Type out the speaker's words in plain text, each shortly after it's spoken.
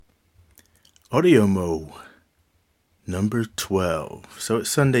Audio Mo number 12. So it's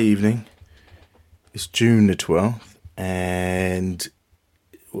Sunday evening. It's June the 12th. And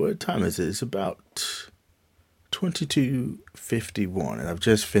what time is it? It's about 22:51. And I've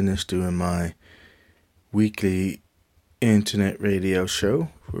just finished doing my weekly internet radio show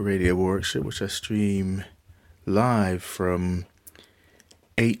for Radio Warwickshire, which I stream live from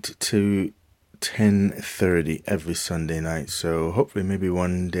 8 to 10:30 every Sunday night. So hopefully maybe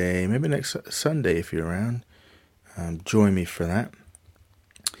one day, maybe next Sunday if you're around, join me for that.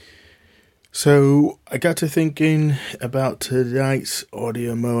 So I got to thinking about tonight's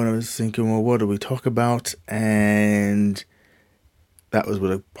audio mo, and I was thinking, well, what do we talk about? And that was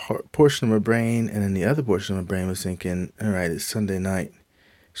with a portion of my brain, and then the other portion of my brain was thinking, all right, it's Sunday night,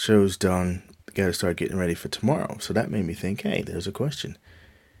 show's done, got to start getting ready for tomorrow. So that made me think, hey, there's a question.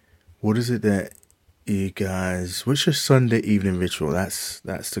 What is it that you guys, what's your Sunday evening ritual? That's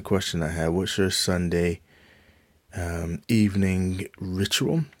the question I have. What's your Sunday evening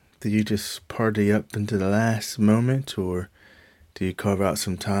ritual? Do you just party up into the last moment, or do you carve out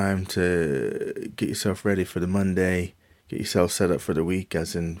some time to get yourself ready for the Monday, get yourself set up for the week,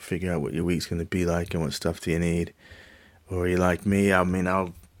 as in figure out what your week's going to be like and what stuff do you need? Or are you like me? I mean,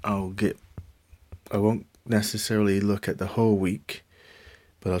 I won't necessarily look at the whole week,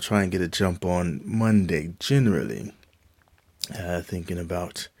 but I'll try and get a jump on Monday, generally, thinking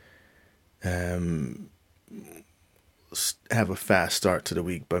about have a fast start to the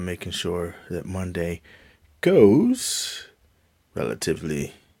week by making sure that Monday goes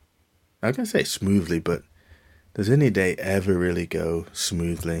relatively, I can say smoothly, but does any day ever really go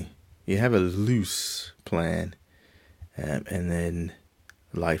smoothly? You have a loose plan, and then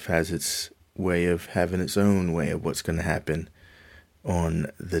life has its way of having its own way of what's going to happen on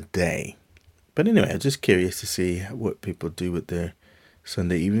the day. But anyway, I'm just curious to see what people do with their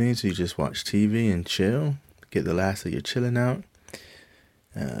Sunday evenings. Do you just watch TV and chill, get the last of your chilling out?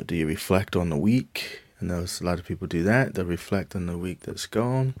 Do you reflect on the week? I know a lot of people do that. They'll reflect on the week that's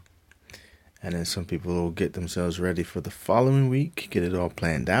gone, and then some people will get themselves ready for the following week, get it all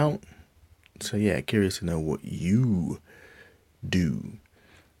planned out. So yeah, curious to know what you do.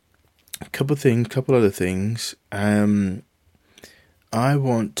 Couple other things. I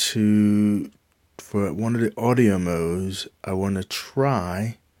want to, for one of the audio modes, I want to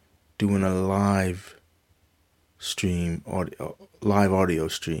try doing a live audio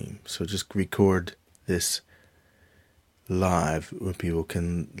stream. So just record this live where people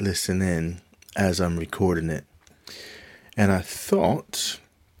can listen in as I'm recording it. And I thought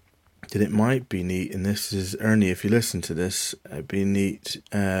that it might be neat, and this is, Ernie, if you listen to this, it'd be neat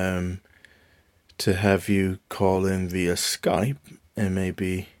to have you call in via Skype and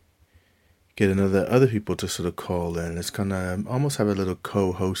maybe get other people to sort of call in. It's kind of almost have a little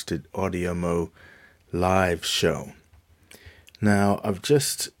co-hosted audio mo live show. Now, I've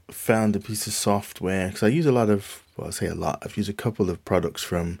just found a piece of software, because I use I've used a couple of products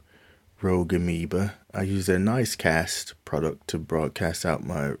from Rogue Amoeba. I use their Nicecast product to broadcast out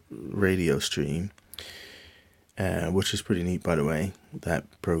my radio stream, which is pretty neat, by the way, that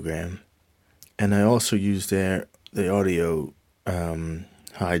program. And I also use the audio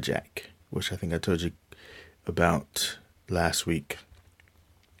hijack, which I think I told you about last week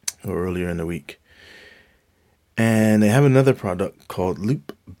or earlier in the week. And they have another product called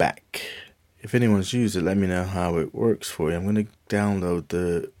Loopback. If anyone's used it, let me know how it works for you. I'm going to download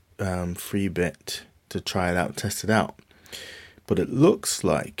the free bit to try it out, test it out. But it looks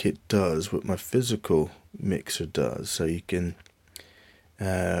like it does what my physical mixer does. So you can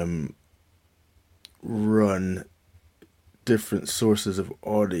run different sources of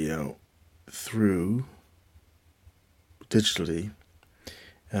audio through digitally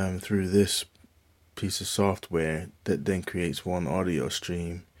through this piece of software that then creates one audio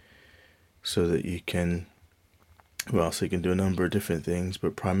stream, so that you can do a number of different things,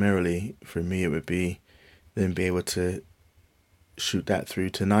 but primarily for me it would be then be able to shoot that through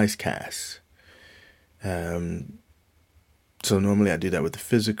to Nicecast. So normally I do that with the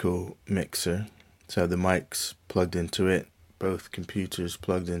physical mixer, so the mic's plugged into it, both computers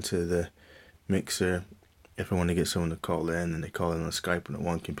plugged into the mixer. If I want to get someone to call in, and they call in on Skype on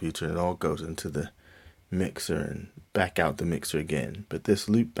one computer, it all goes into the mixer and back out the mixer again. But this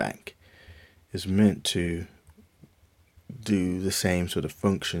loopback is meant to do the same sort of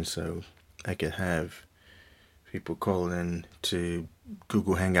function, so I could have people call in to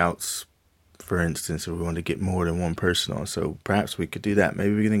Google Hangouts, for instance, if we want to get more than one person on. So perhaps we could do that.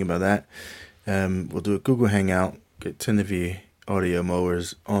 Maybe we can think about that. We'll do a Google Hangout, get 10 of you audio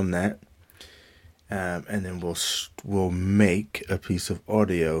mowers on that, and then we'll make a piece of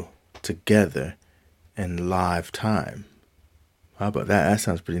audio together in live time. How about that? That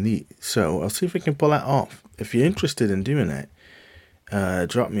sounds pretty neat. So I'll see if we can pull that off. If you're interested in doing that,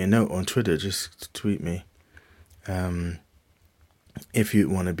 drop me a note on Twitter. Just tweet me if you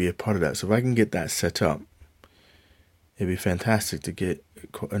want to be a part of that. So if I can get that set up, it'd be fantastic to get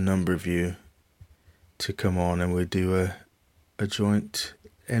a number of you to come on, and we'll do a joint.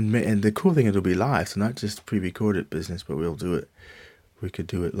 And the cool thing, it'll be live, so not just pre-recorded business, but we'll do it. We could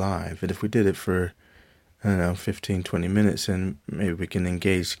do it live. And if we did it for, 15, 20 minutes, and maybe we can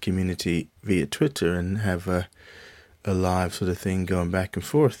engage the community via Twitter and have a live sort of thing going back and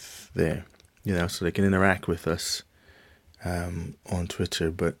forth there, so they can interact with us on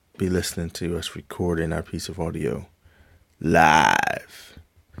Twitter, but be listening to us recording our piece of audio live.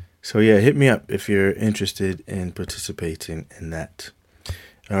 So yeah, hit me up if you're interested in participating in that.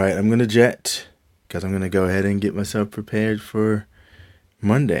 All right, I'm going to jet because I'm going to go ahead and get myself prepared for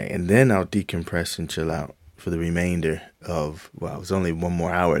Monday, and then I'll decompress and chill out for the remainder of, there's only one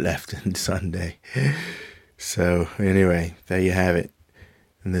more hour left in Sunday. So anyway, there you have it.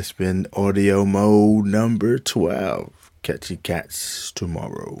 And this has been audio mode number 12. Catch you cats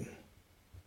tomorrow.